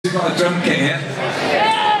we've got a drum kit here.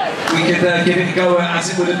 We could give it a go as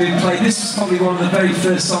it would have been played. This is probably one of the very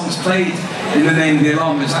first songs played in the Name of the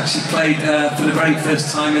Alarm. It was actually played for the very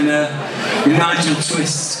first time in Nigel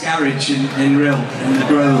Twist's garage in Rill, in the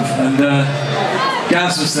Grove. And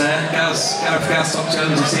Gaz was there. Gareth Top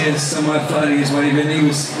Jones was here somewhere floating his wave in. He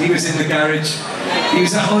was in the garage. He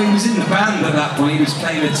was in the band at that point. He was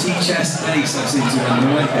playing a T-chest bass, I seem to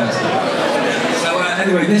remember, right, Gaz? So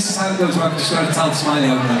anyway, this is how it goes. I'm just going to tell Smiley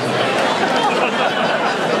over there.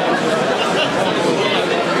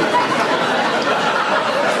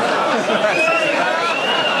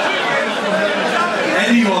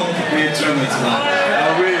 Anyone could be a drummer tonight.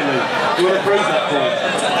 Oh really? Do you want to prove that point?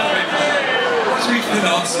 Let's read the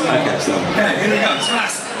notes. Okay, so. Okay, here we go. It's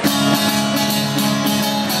fast.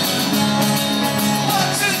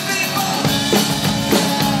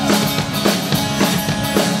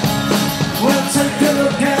 Well, take a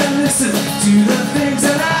look and listen to the things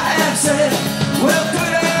that I have said. Well,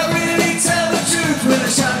 could I really tell the truth with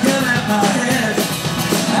a shotgun at my head?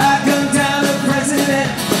 I gunned down the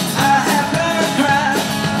president.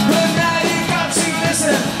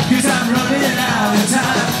 Cause I'm running out of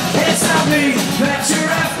time. It's not me that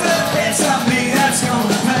you're after. It's not me that's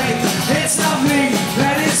gonna pay. It's not me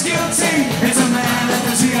that is guilty. It's a man at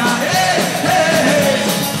the CIA.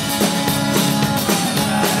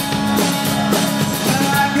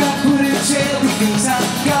 I got put in jail because I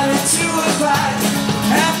got into a fight.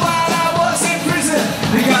 And while I was in prison,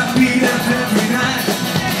 they got beat up every night.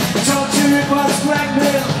 Torture, it was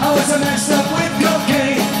blackmail. I was messed up with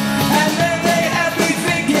cocaine. And then they had me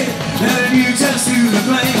thinking that you just do the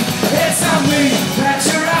blame. It's not me that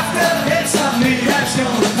you're after. It's not me that's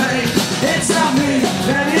gonna pay. It's not me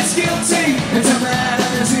that is guilty. It's a man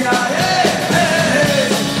at the CIA.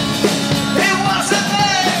 It wasn't me.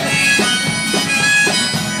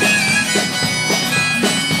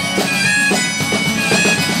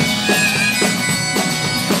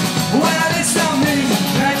 Well, it's not me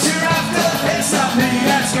that you're after. It's not me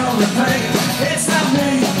that's gonna pay.